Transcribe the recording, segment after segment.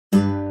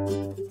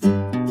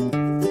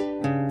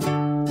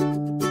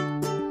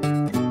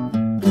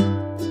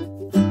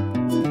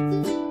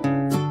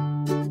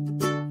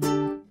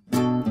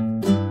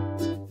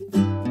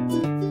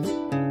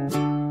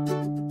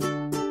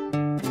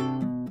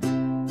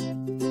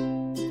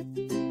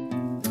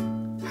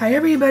Hi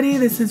everybody,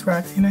 this is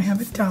Roxy and I have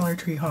a Dollar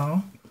Tree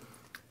haul.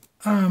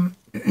 I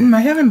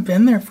haven't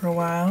been there for a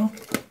while.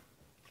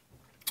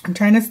 I'm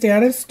trying to stay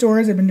out of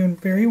stores. I've been doing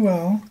very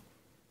well.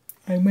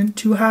 I went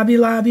to Hobby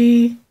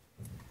Lobby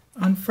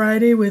on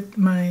Friday with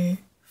my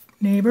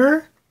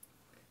neighbor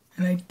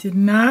and I did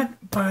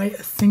not buy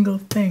a single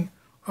thing.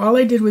 All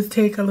I did was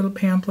take a little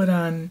pamphlet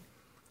on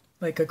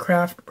like a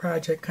craft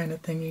project kind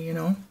of thingy, you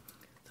know.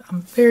 So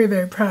I'm very,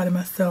 very proud of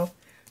myself.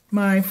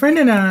 My friend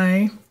and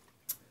I,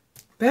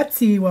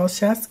 Betsy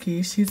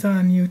Walshewski, she's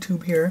on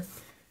YouTube here.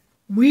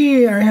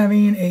 We are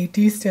having a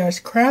D-Stash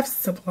craft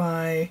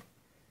supply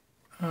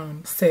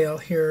sale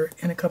here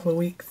in a couple of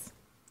weeks.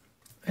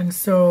 And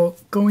so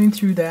going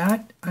through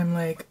that, I'm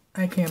like,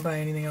 I can't buy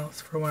anything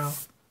else for a while.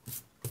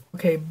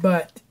 Okay,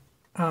 but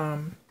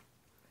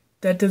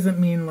that doesn't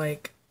mean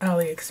like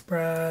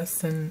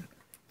AliExpress and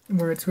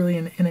where it's really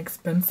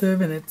inexpensive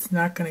and it's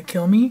not going to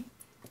kill me.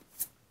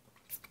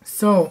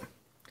 So,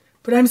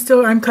 but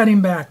I'm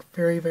cutting back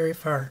very, very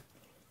far.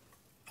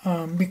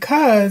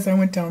 Because I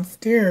went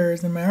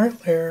downstairs in my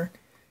art lair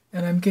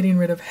and I'm getting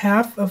rid of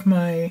half of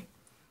my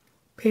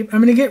paper.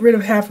 I'm going to get rid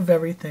of half of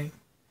everything.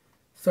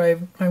 So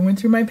I went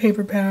through my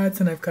paper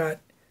pads and I've got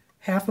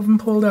half of them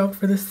pulled out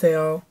for the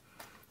sale.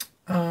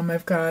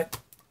 I've got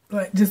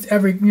like just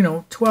every,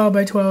 12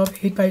 by 12,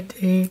 8 by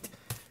 8,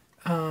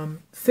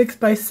 6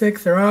 by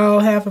 6.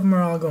 Half of them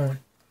are all going.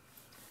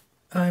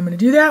 I'm going to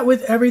do that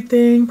with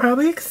everything,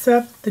 probably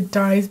except the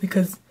dies,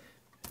 because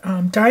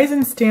dies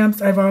and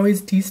stamps I've always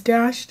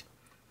de-stashed,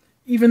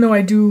 even though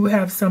I do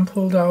have some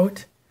pulled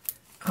out.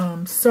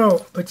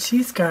 But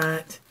she's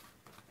got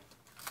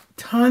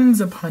tons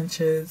of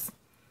punches,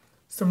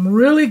 some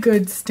really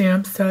good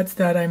stamp sets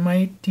that I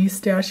might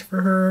de-stash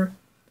for her.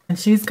 And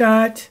she's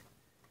got,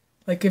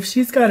 like if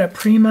she's got a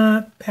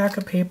Prima pack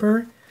of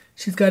paper,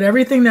 she's got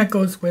everything that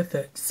goes with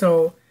it.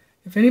 So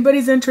if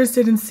anybody's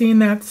interested in seeing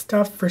that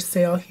stuff for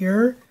sale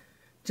here,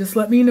 just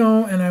let me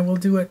know and I will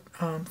do it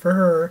for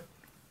her.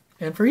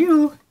 And for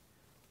you,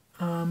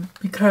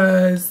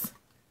 because,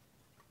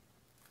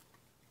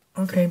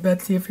 okay,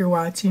 Betsy, if you're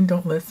watching,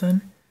 don't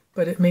listen,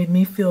 but it made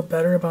me feel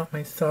better about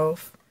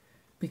myself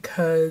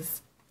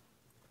because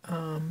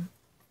I've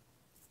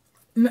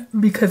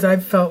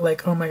felt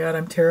like, oh my God,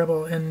 I'm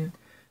terrible and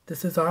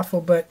this is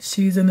awful, but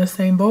she's in the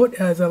same boat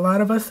as a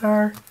lot of us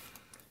are.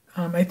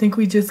 I think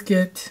we just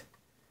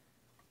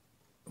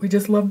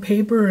love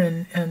paper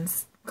and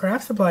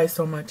craft supplies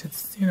so much.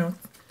 It's,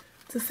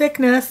 it's a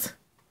sickness.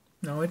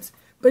 No,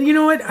 but you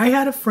know what? I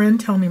had a friend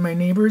tell me, my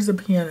neighbor's a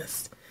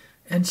pianist,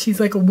 and she's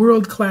like a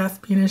world-class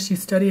pianist. She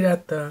studied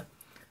at the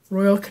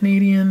Royal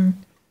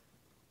Canadian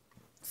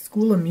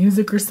School of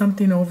Music or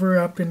something over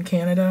up in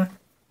Canada.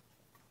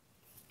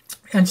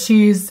 And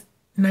she's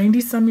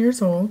 90-some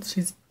years old.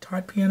 She's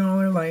taught piano all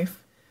her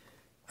life.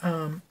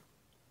 And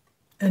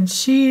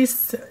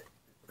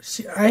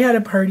I had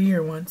a party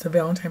here once, a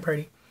Valentine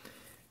party.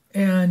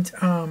 And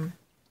one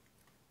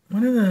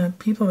of the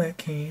people that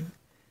came,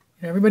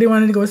 everybody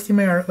wanted to go see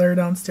my art lair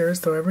downstairs,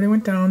 so everybody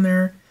went down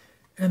there.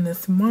 And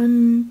this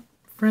one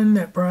friend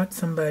that brought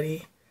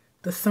somebody,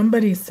 the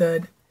somebody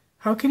said,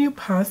 how can you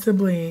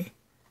possibly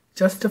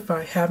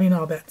justify having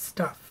all that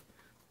stuff?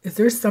 Is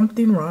there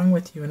something wrong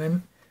with you?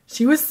 And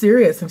she was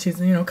serious, and she's,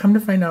 come to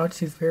find out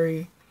she's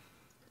very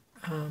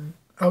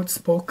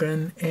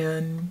outspoken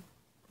and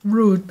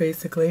rude,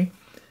 basically.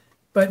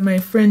 But my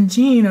friend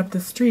Jean up the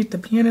street, the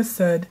pianist,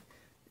 said,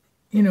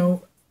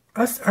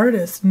 us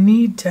artists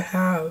need to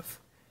have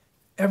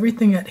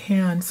everything at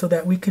hand so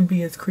that we can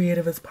be as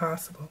creative as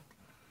possible.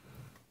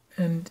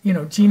 And,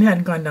 Jean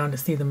hadn't gone down to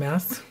see the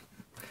mess.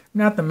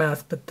 Not the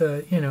mess, but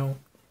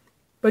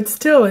but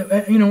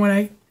still,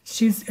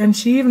 she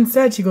even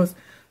said, she goes,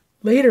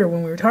 later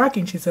when we were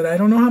talking, she said, I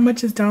don't know how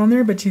much is down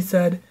there, but she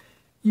said,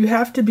 you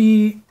have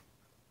to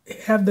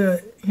have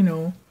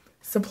the,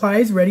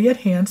 supplies ready at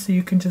hand so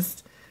you can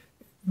just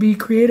be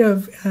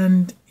creative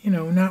and,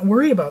 not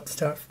worry about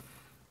stuff.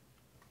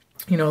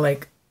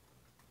 Like,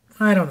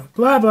 I don't know,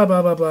 blah, blah,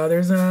 blah, blah, blah.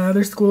 There's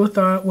another school of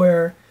thought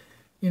where,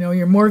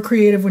 you're more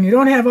creative when you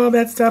don't have all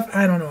that stuff.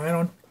 I don't know. I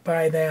don't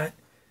buy that.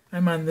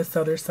 I'm on this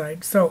other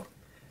side. So,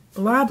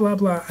 blah, blah,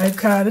 blah. I've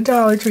got a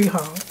Dollar Tree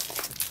haul.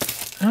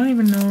 I don't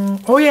even know.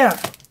 Oh, yeah.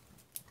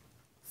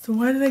 So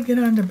why did I get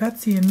onto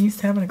Betsy and me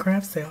having a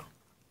craft sale?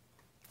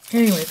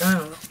 Anyways, I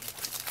don't know.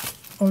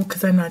 Oh,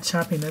 because I'm not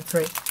shopping. That's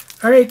right.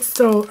 All right,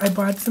 so I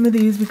bought some of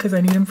these because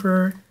I need them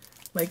for,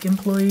 like,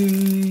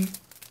 employee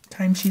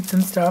timesheets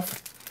and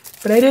stuff.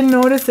 But I didn't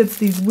notice it's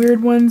these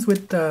weird ones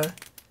with the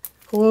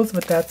holes,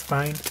 but that's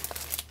fine.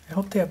 I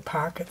hope they have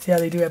pockets. Yeah,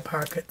 they do have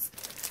pockets.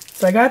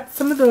 So I got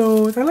some of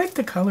those. I like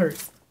the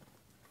colors.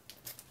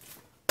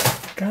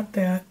 Got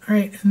that. All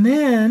right, and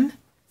then,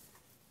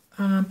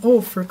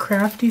 for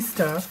crafty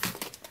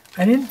stuff,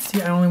 I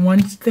only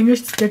one thing of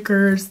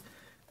stickers,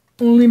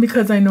 only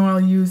because I know I'll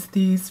use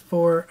these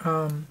for,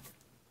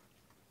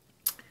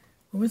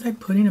 what was I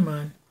putting them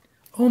on?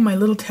 Oh, my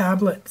little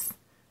tablets.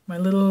 My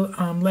little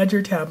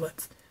ledger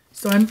tablets.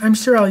 So I'm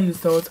sure I'll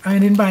use those. I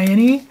didn't buy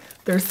any.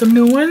 There's some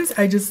new ones.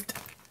 I just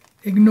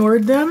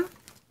ignored them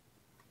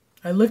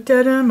I looked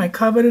at them, I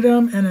coveted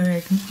them, and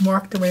I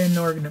walked away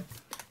and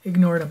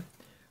ignored them.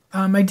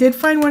 I did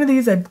find one of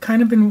these. I've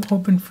kind of been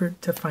hoping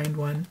to find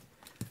one.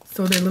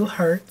 So they're little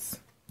hearts.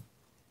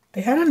 I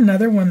had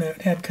another one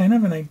that had kind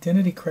of an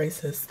identity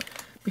crisis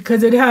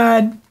because it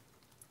had,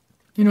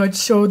 you know, it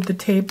showed the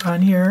tape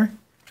on here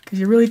because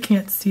you really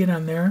can't see it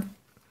on there.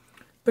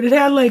 But it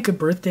had like a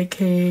birthday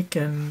cake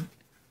and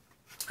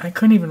I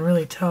couldn't even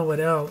really tell what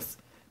else.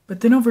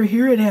 But then over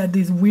here it had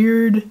these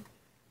weird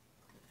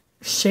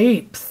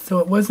shapes. So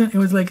it was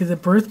like, is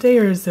it birthday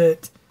or is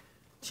it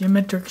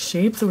geometric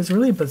shapes? It was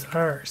really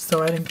bizarre.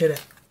 So I didn't get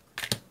it.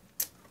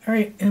 All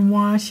right, and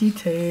washi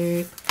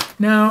tape.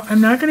 Now, I'm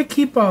not going to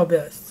keep all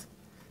this.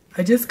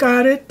 I just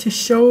got it to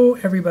show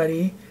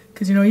everybody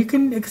because, you know, you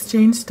can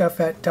exchange stuff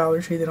at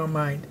Dollar Tree. They don't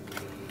mind.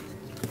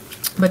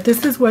 But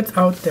this is what's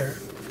out there.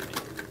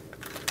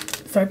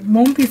 So I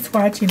won't be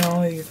swatching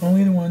all of these,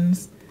 only the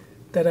ones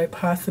that I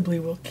possibly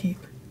will keep.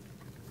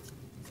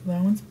 So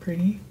that one's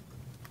pretty.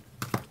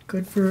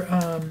 Good for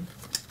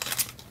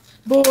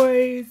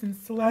boys and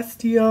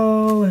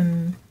celestial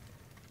and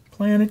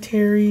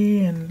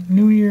planetary and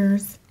New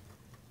Year's.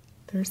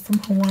 There's some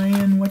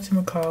Hawaiian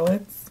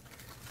whatchamacallits.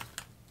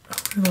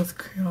 What are those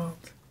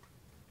called?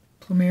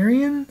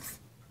 Plumerians?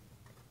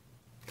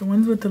 The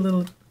ones with the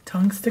little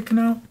tongue sticking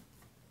out?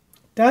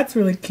 That's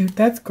really cute.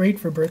 That's great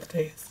for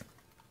birthdays.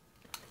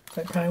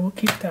 So I probably will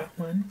keep that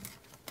one.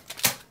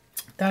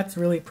 That's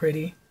really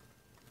pretty.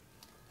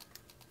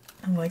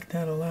 I like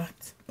that a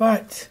lot.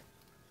 But,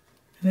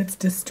 and it's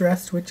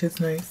distressed, which is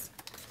nice.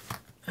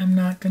 I'm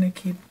not going to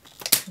keep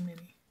too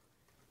many.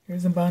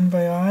 Here's a Bon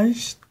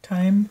Voyage.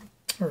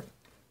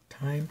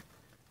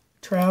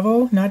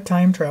 Travel. Not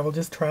time travel,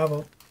 just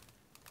travel.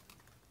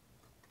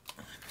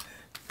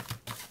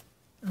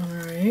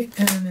 Alright,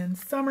 and then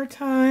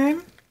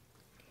summertime.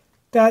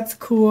 That's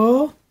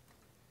cool.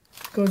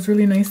 Goes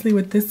really nicely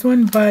with this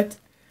one, but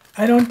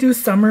I don't do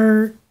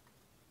summer.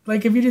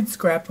 Like if you did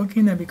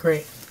scrapbooking, that'd be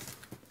great.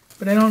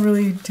 But I don't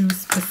really do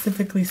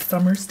specifically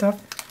summer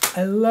stuff.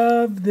 I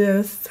love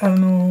this. I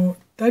don't know.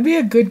 That'd be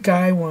a good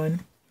guy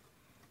one.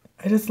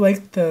 I just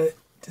like the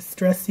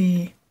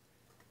distressy,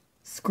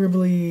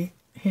 scribbly,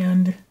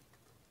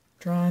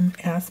 hand-drawn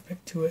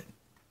aspect to it.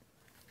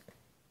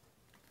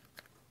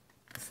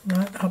 So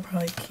that I'll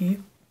probably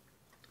keep.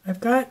 I've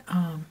got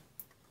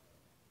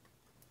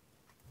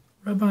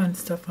rub-on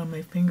stuff on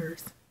my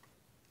fingers.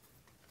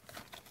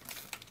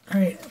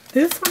 Alright,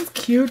 this one's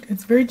cute.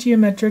 It's very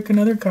geometric.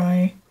 Another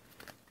guy.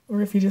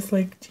 Or if you just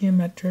like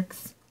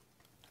geometrics.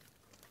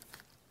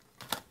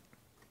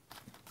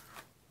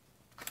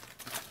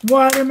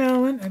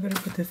 Watermelon. I better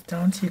put this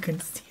down so you can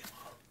see them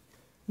all.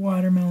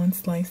 Watermelon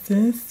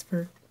slices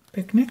for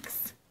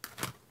picnics.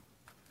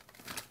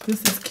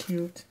 This is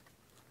cute.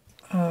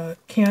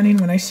 Canning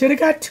one. I should have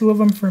got 2 of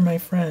them for my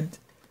friend.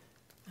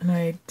 And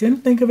I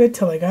didn't think of it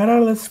till I got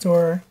out of the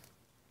store.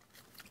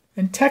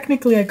 And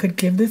technically I could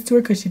give this to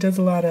her because she does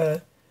a lot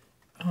of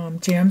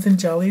jams and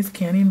jellies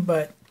canning,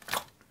 but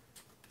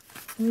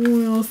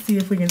we'll see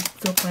if we can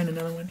still find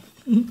another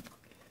one.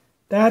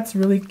 That's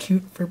really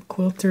cute for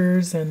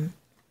quilters, and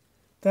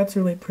that's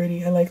really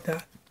pretty. I like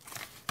that.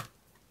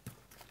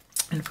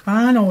 And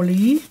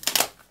finally,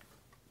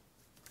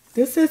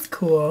 this is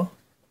cool.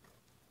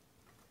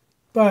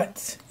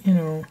 But, you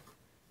know,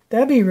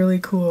 that'd be really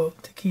cool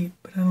to keep,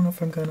 but I don't know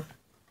if I'm gonna.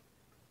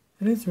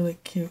 It is really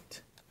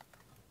cute.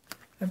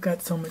 I've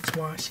got so much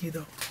washi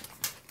though.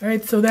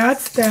 Alright, so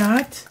that's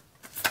that.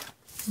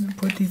 I'm gonna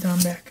put these on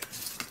back.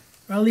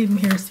 I'll leave them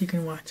here so you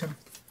can watch them.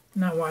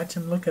 Not watch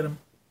them, look at them.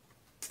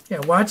 Yeah,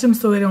 watch them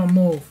so they don't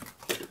move.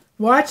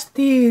 Watch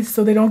these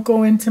so they don't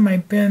go into my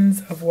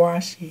bins of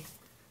washi.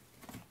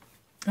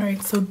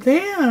 Alright, so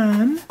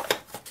then,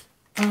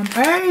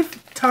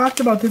 I've talked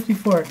about this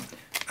before.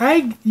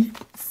 I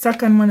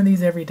suck on one of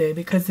these every day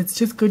because it's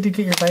just good to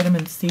get your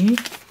vitamin C.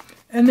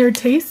 And they're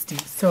tasty.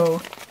 So,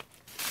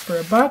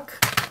 for $1,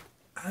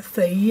 I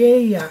say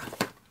yeah.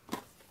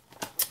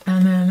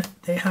 And then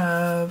they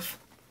have,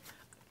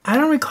 I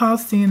don't recall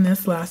seeing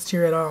this last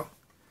year at all.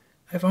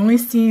 I've only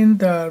seen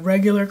the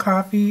regular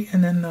coffee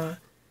and then the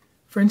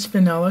French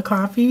vanilla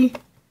coffee.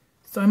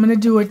 So I'm going to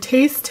do a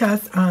taste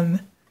test on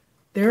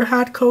their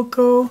hot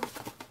cocoa.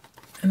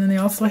 And then they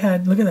also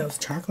had, look at those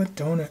chocolate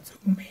donuts.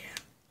 Oh man.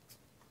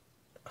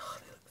 Oh,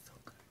 they look so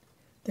good.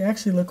 They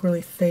actually look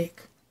really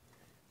fake.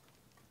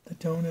 The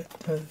donut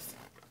does.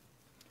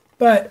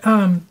 But,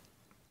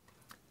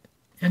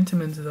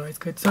 Entenmann's is always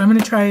good. So I'm going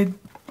to try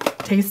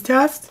taste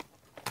test.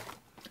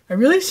 I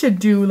really should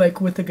do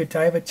like with the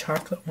Godiva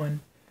chocolate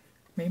one.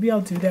 Maybe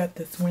I'll do that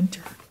this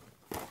winter.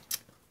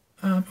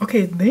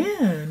 Okay,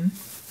 then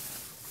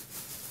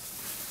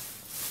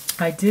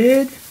I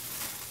did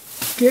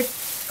get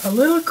a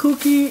little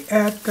kooky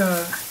at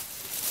the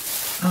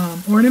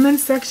ornament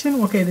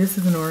section. Okay, this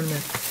is an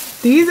ornament.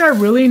 These are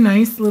really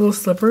nice little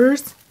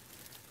slippers.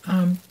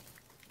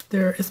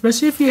 They're,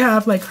 especially if you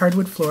have like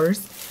hardwood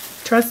floors.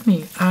 Trust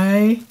me,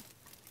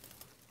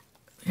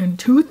 in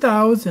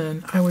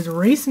 2000, I was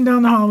racing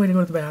down the hallway to go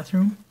to the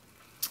bathroom.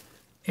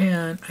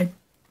 And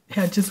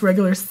had just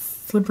regular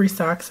slippery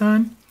socks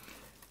on,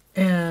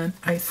 and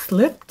I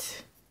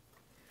slipped,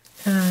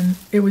 and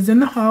it was in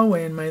the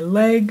hallway, and my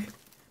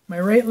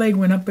right leg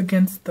went up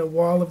against the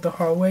wall of the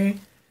hallway,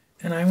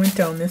 and I went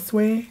down this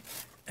way,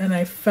 and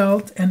I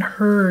felt and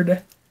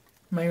heard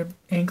my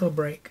ankle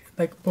break,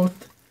 like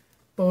both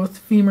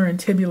femur and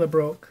tibia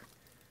broke.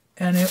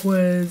 And it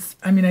was,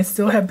 I mean, I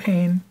still have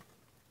pain.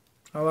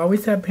 I'll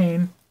always have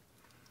pain.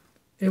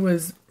 It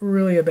was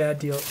really a bad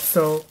deal.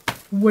 So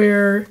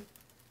wear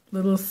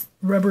little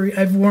rubbery,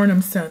 I've worn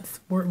them since,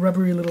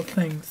 rubbery little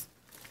things,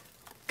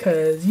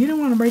 because you don't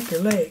want to break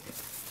your leg.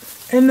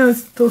 And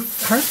those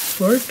hard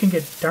floors can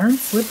get darn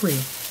slippery.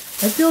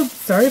 I feel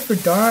sorry for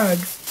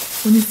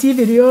dogs. When you see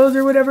videos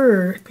or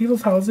whatever, or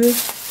people's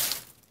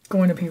houses,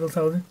 going to people's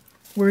houses,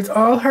 where it's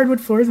all hardwood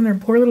floors and their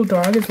poor little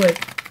dog is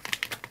like,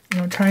 you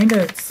know, trying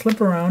to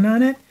slip around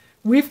on it.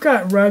 We've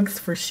got rugs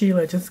for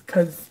Sheila just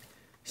because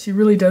she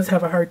really does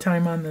have a hard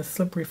time on the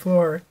slippery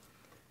floor.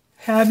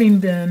 Having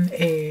been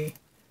a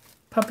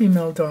puppy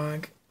mill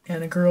dog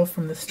and a girl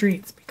from the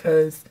streets,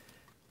 because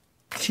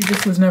she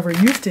just was never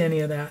used to any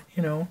of that,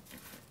 you know.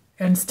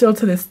 And still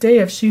to this day,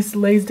 if she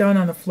lays down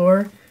on the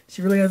floor,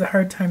 she really has a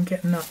hard time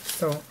getting up.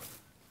 So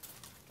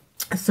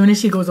as soon as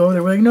she goes over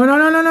there, we're like, no, no,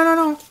 no, no, no, no,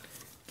 no.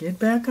 Get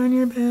back on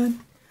your bed.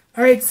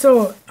 All right,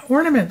 so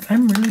ornaments.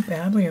 I'm really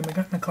badly. I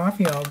got my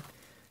coffee all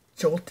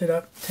jolted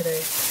up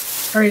today.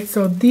 All right,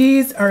 so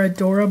these are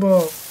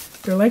adorable.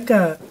 They're like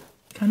a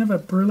kind of a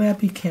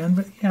burlap-y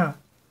canvas. Yeah,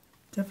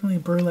 definitely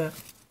burlap.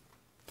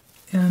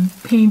 And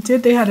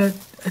painted. They had a,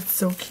 it's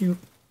so cute.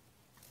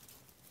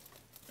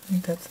 I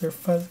think that's their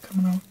fuzz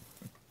coming out.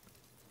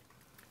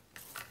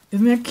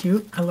 Isn't that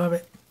cute? I love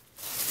it.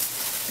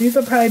 These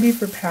will probably be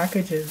for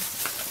packages.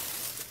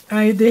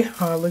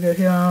 Oh, look at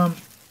him.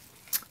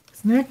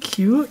 Isn't that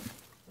cute?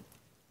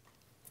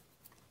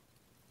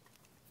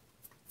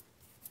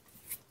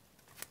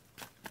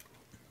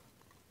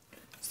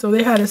 So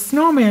they had a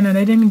snowman and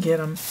I didn't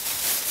get him.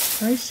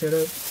 I should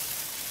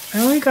have. I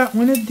only got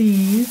one of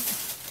these.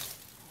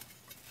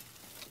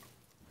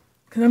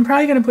 Because I'm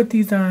probably going to put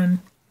these on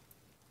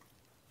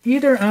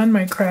either on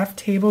my craft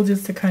table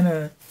just to kind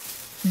of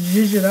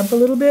zhuzh it up a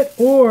little bit,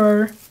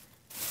 or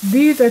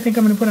these I think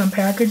I'm going to put on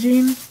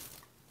packaging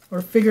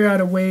or figure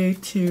out a way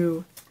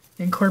to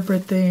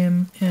incorporate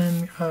them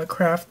in a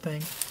craft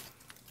thing.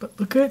 But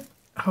look at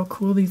how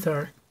cool these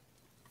are.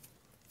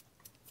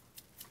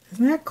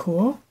 Isn't that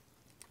cool?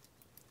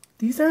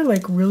 These are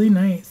like really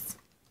nice.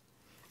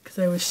 Because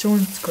I was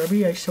showing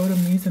Scrubby, I showed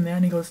him these and that,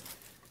 and he goes,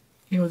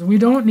 we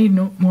don't need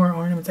no more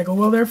ornaments. I go,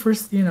 well, they're for,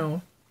 you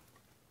know,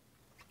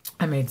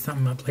 I made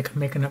something up like I'm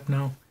making up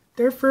now.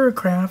 They're for a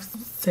craft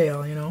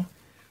sale, you know.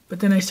 But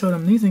then I showed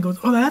him these and he goes,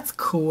 oh, that's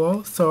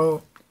cool.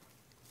 So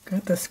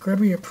got the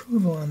Scrubby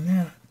approval on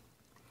that.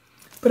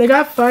 But I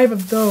got 5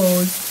 of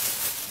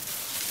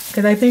those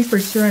because I think for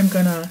sure I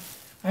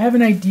have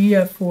an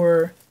idea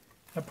for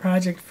a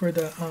project for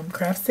the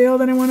craft sale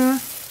that I want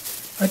to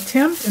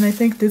attempt, and I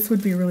think this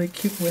would be really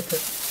cute with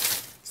it.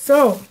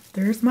 So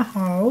there's my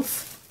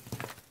hauls.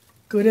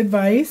 Good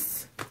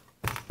advice.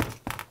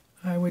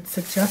 I would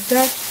suggest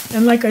that.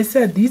 And like I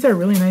said, these are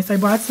really nice. I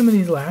bought some of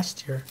these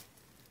last year,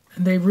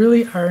 and they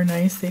really are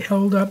nice. They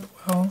held up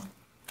well.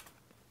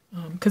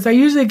 Because I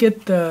usually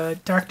get the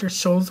Dr.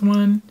 Scholl's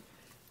one.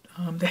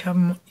 They have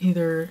them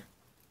either,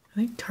 I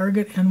think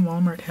Target and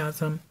Walmart has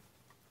them.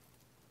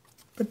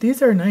 But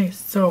these are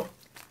nice. So,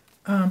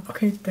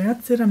 okay,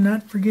 that's it. I'm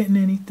not forgetting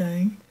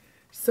anything.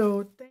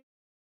 So,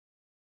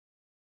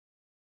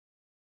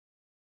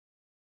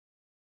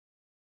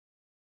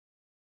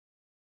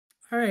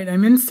 all right,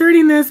 I'm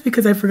inserting this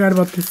because I forgot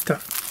about this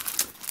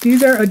stuff.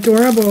 These are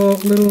adorable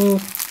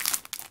little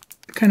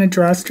kind of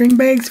drawstring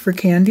bags for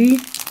candy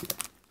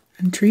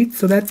and treats.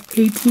 So that's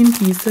 18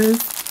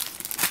 pieces.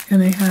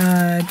 And they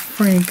had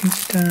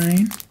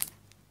Frankenstein.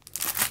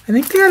 I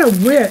think they had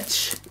a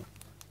witch.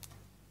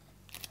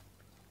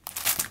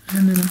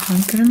 And then a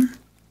pumpkin.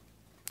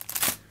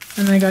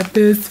 And I got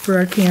this for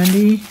our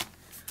candy.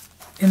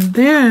 And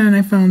then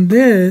I found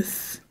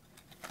this.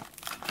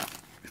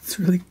 It's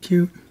really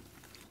cute.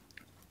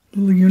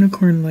 Little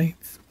unicorn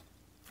lights.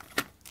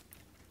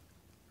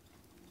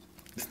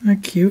 Isn't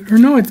that cute? Or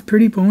no, it's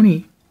Pretty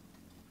Pony.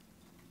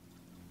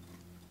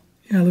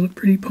 Yeah, a little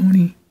Pretty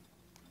Pony.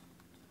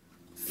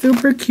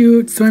 Super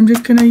cute. So I'm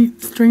just going to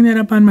string that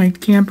up on my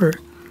camper.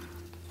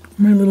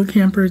 My little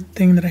camper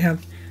thing that I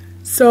have.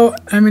 So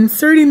I'm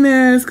inserting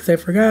this because I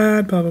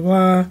forgot, blah, blah,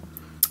 blah.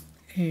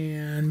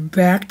 And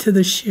back to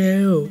the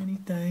show.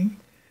 Anything.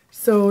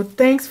 So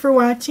thanks for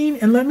watching.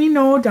 And let me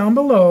know down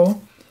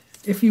below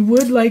if you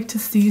would like to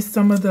see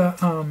some of the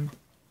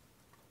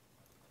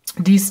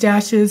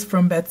destashes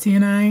from Betsy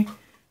and I.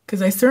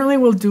 Because I certainly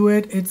will do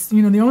it. It's,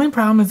 you know, the only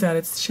problem is that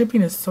its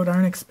shipping is so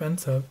darn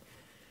expensive.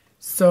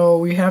 So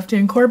we have to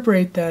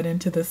incorporate that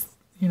into this,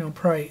 you know,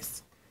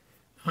 price.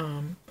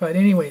 But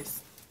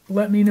anyways,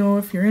 let me know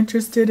if you're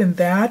interested in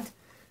that.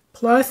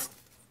 Plus,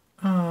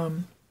 I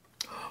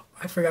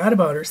forgot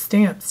about her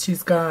stamps.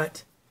 She's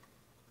got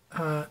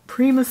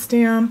Prima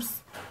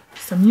stamps.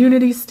 some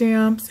Unity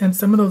stamps, and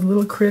some of those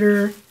little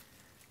critter,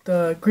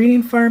 the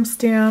Greeting Farm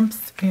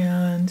stamps,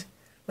 and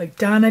like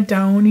Donna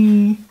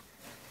Downey.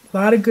 A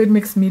lot of good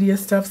mixed media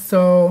stuff.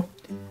 So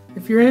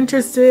if you're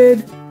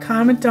interested,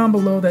 comment down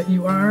below that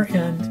you are,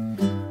 and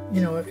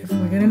you know, if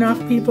we get enough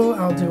people,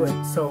 I'll do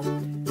it. So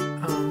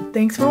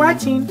thanks for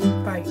watching.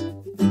 Bye.